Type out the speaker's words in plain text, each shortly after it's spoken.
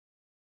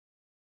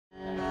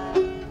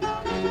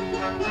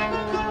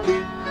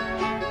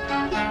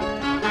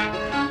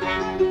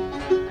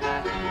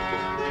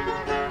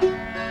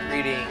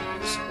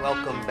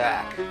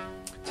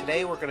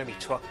Today we're going to be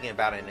talking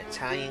about an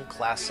Italian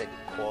classic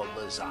called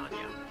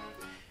lasagna.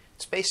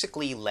 It's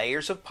basically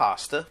layers of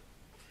pasta,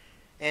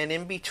 and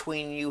in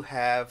between you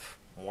have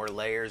more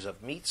layers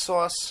of meat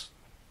sauce,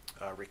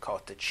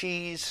 ricotta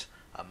cheese,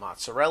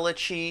 mozzarella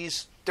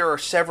cheese. There are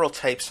several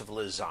types of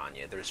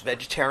lasagna. There's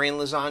vegetarian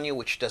lasagna,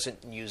 which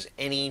doesn't use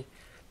any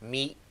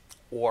meat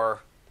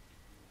or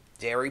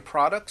dairy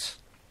products.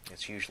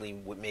 It's usually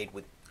made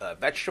with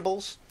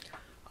vegetables.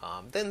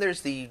 Then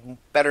there's the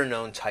better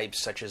known types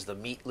such as the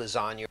meat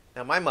lasagna.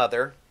 Now my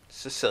mother,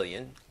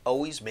 Sicilian,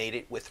 always made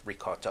it with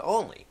ricotta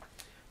only.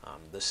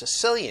 The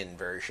Sicilian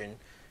version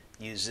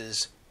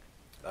uses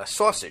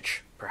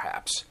sausage,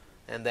 perhaps,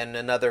 and then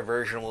another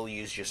version will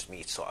use just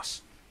meat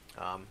sauce.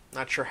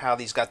 Not sure how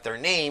these got their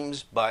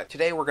names, but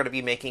today we're going to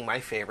be making my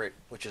favorite,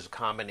 which is a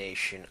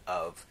combination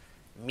of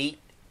meat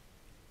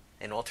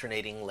and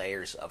alternating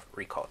layers of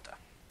ricotta.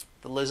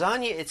 The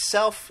lasagna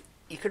itself,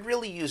 you could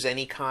really use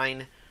any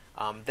kind.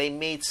 They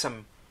made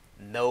some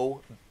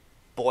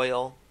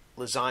no-boil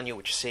lasagna,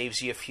 which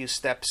saves you a few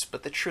steps,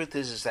 but the truth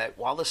is that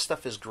while this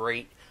stuff is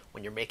great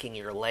when you're making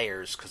your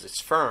layers because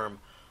it's firm,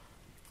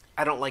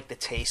 I don't like the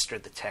taste or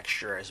the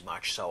texture as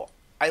much, so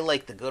I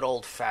like the good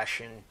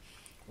old-fashioned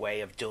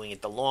way of doing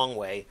it the long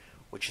way,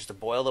 which is to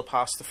boil the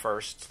pasta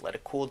first, let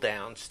it cool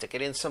down, stick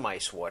it in some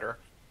ice water,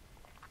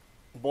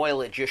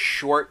 boil it just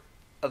short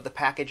of the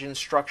package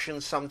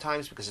instructions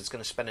sometimes because it's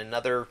going to spend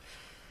another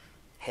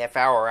half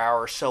hour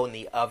or so in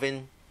the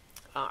oven.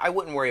 I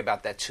wouldn't worry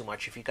about that too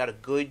much. If you got a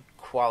good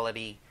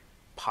quality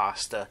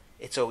pasta,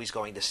 it's always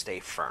going to stay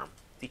firm.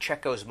 The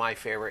Cecco is my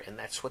favorite, and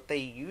that's what they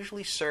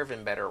usually serve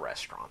in better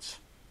restaurants.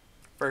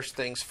 First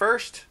things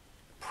first,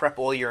 prep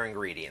all your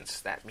ingredients.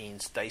 That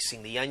means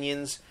dicing the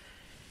onions,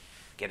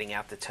 getting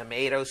out the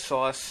tomato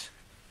sauce,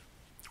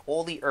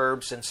 all the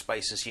herbs and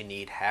spices you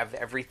need. Have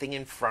everything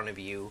in front of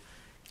you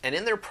and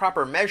in their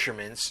proper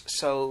measurements,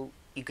 so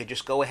you could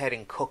just go ahead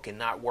and cook and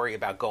not worry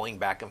about going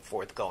back and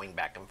forth.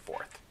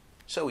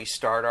 So we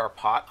start our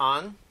pot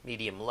on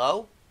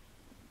medium-low.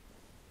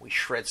 We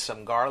shred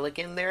some garlic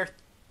in there.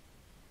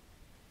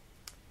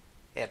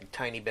 Add a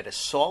tiny bit of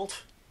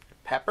salt,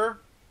 pepper.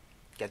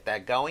 Get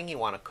that going. You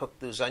want to cook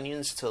those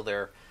onions till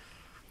they're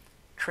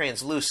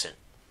translucent.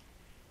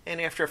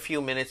 And after a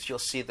few minutes, you'll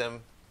see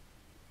them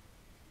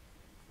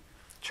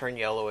turn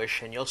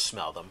yellowish and you'll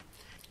smell them.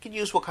 You can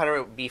use what kind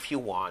of beef you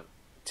want.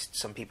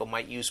 Some people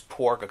might use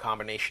pork, a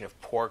combination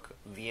of pork,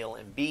 veal,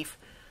 and beef.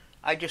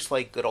 I just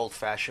like good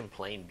old-fashioned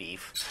plain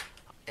beef.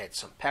 Add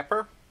some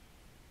pepper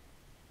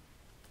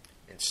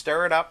and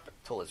stir it up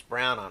until it's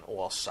brown on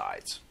all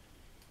sides.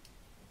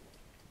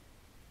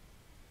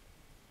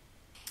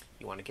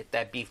 You want to get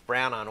that beef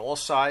brown on all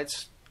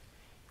sides.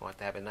 You want it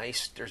to have a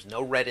nice, there's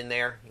no red in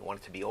there. You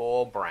want it to be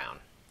all brown.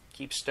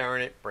 Keep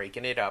stirring it,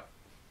 breaking it up.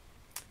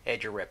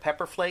 Add your red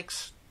pepper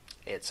flakes.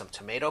 Add some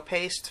tomato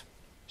paste.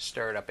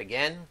 Stir it up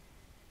again.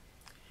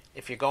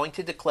 If you're going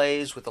to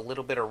deglaze with a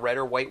little bit of red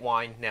or white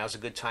wine, now's a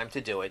good time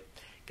to do it.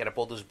 Get up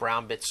all those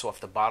brown bits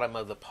off the bottom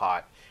of the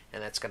pot,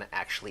 and that's going to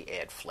actually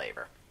add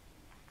flavor.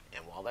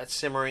 And while that's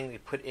simmering, we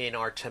put in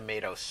our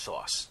tomato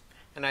sauce.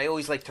 And I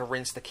always like to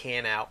rinse the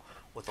can out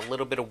with a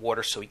little bit of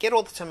water so we get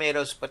all the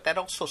tomatoes, but that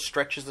also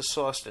stretches the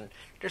sauce, and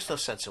there's no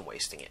sense in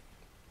wasting it.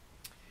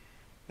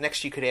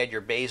 Next, you could add your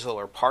basil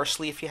or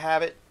parsley if you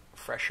have it.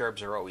 Fresh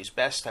herbs are always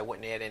best. I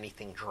wouldn't add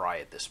anything dry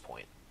at this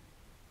point.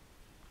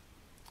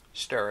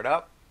 Stir it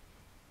up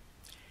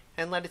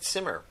and let it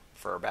simmer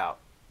for about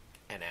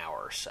an hour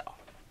or so.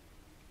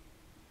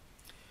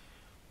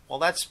 While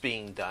that's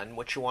being done,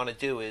 what you want to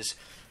do is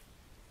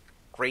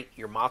grate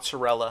your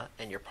mozzarella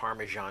and your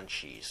Parmesan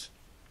cheese.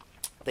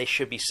 They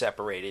should be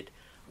separated.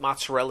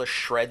 Mozzarella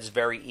shreds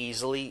very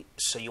easily,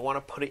 so you want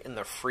to put it in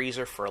the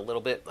freezer for a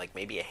little bit, like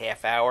maybe a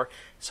half hour.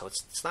 So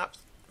it's not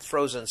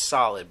frozen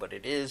solid, but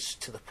it is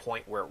to the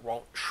point where it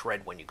won't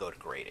shred when you go to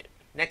grate it.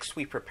 Next,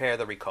 we prepare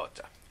the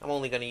ricotta. I'm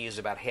only going to use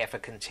about half a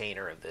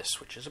container of this,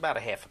 which is about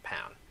a half a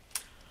pound.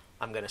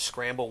 I'm going to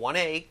scramble one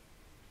egg,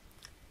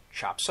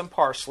 chop some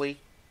parsley,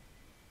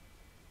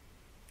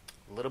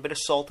 a little bit of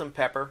salt and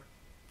pepper,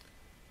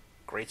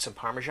 grate some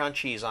Parmesan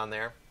cheese on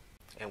there,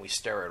 and we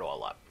stir it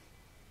all up.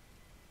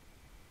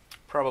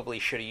 Probably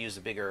should have used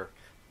a bigger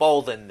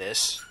bowl than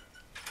this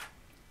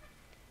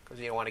because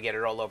you don't want to get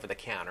it all over the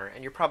counter,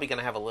 and you're probably going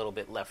to have a little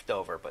bit left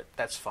over, but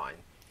that's fine.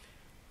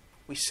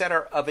 We set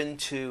our oven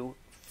to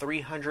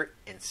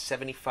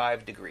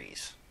 375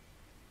 degrees.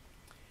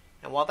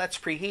 And while that's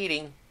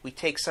preheating, we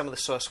take some of the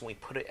sauce and we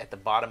put it at the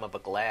bottom of a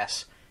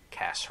glass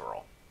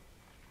casserole.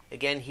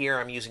 Again, here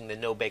I'm using the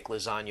no-bake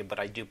lasagna, but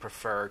I do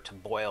prefer to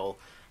boil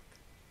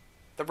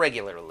the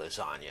regular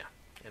lasagna.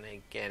 And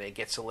again, it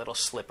gets a little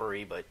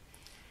slippery, but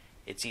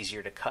it's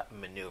easier to cut and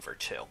maneuver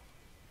too.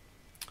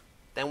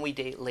 Then we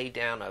lay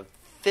down a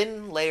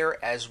thin layer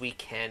as we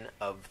can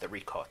of the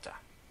ricotta.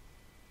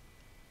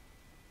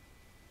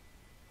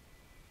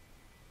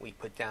 We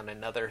put down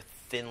another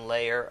thin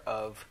layer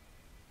of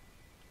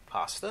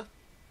pasta.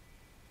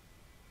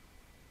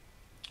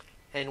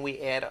 And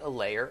we add a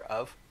layer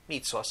of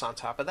meat sauce on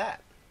top of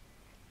that.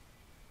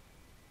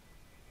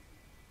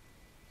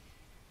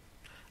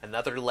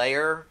 another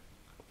layer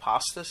of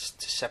pasta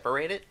to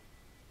separate it.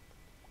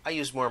 I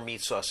use more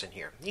meat sauce in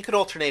here. You could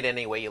alternate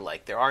any way you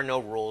like. There are no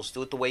rules.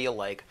 Do it the way you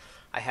like.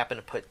 I happen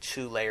to put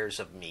 2 layers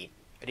of meat.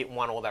 I didn't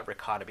want all that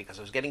ricotta because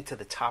I was getting to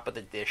the top of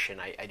the dish and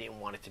I didn't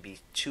want it to be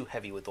too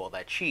heavy with all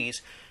that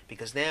cheese,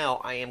 because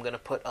now I am going to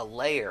put a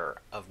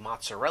layer of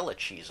mozzarella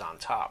cheese on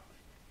top.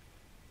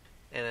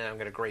 And then I'm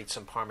going to grate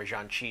some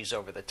Parmesan cheese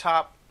over the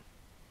top,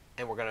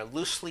 and we're going to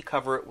loosely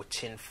cover it with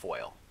tin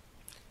foil.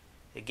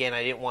 Again,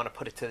 I didn't want to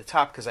put it to the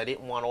top because I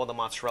didn't want all the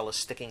mozzarella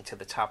sticking to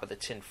the top of the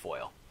tin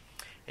foil.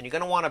 And you're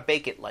going to want to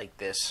bake it like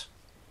this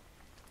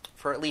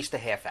for at least a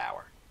half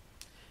hour.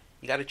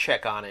 You got to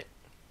check on it.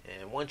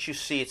 And once you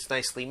see it's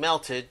nicely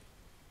melted,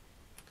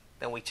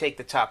 then we take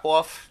the top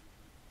off.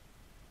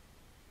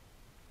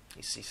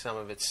 You see some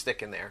of it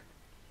sticking there.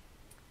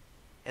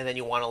 And then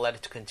you want to let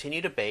it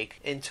continue to bake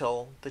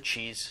until the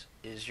cheese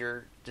is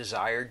your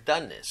desired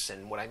doneness.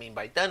 And what I mean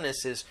by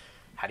doneness is,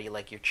 how do you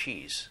like your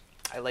cheese?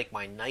 I like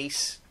my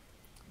nice,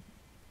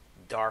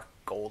 dark,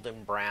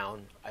 golden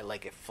brown. I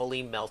like it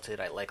fully melted.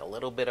 I like a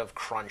little bit of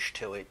crunch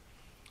to it.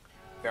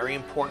 Very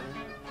important.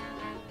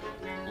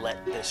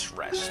 Let this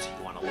rest.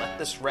 You want to let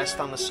this rest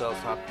on the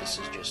stovetop. This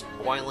is just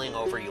boiling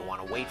over. You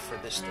want to wait for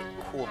this to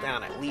cool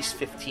down at least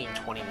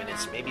 15-20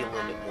 minutes, maybe a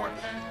little bit more.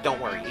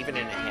 Don't worry, even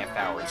in a half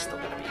hour it's still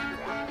going to be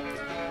warm.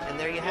 And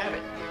there you have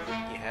it.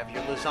 You have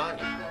your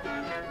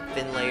lasagna.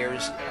 Thin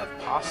layers of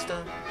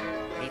pasta,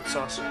 meat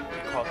sauce,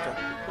 ricotta,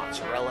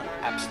 mozzarella,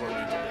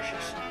 absolutely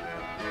delicious.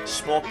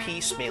 Small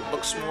piece may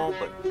look small,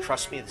 but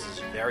trust me, this is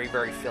very,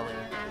 very filling.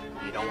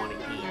 You don't want to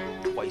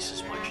eat twice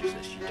as much as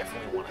this. You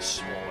definitely want a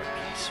smaller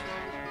piece.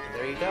 And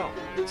there you go,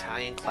 the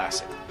Italian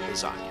classic,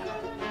 lasagna.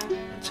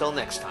 Until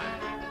next time,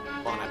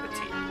 bon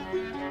appetit.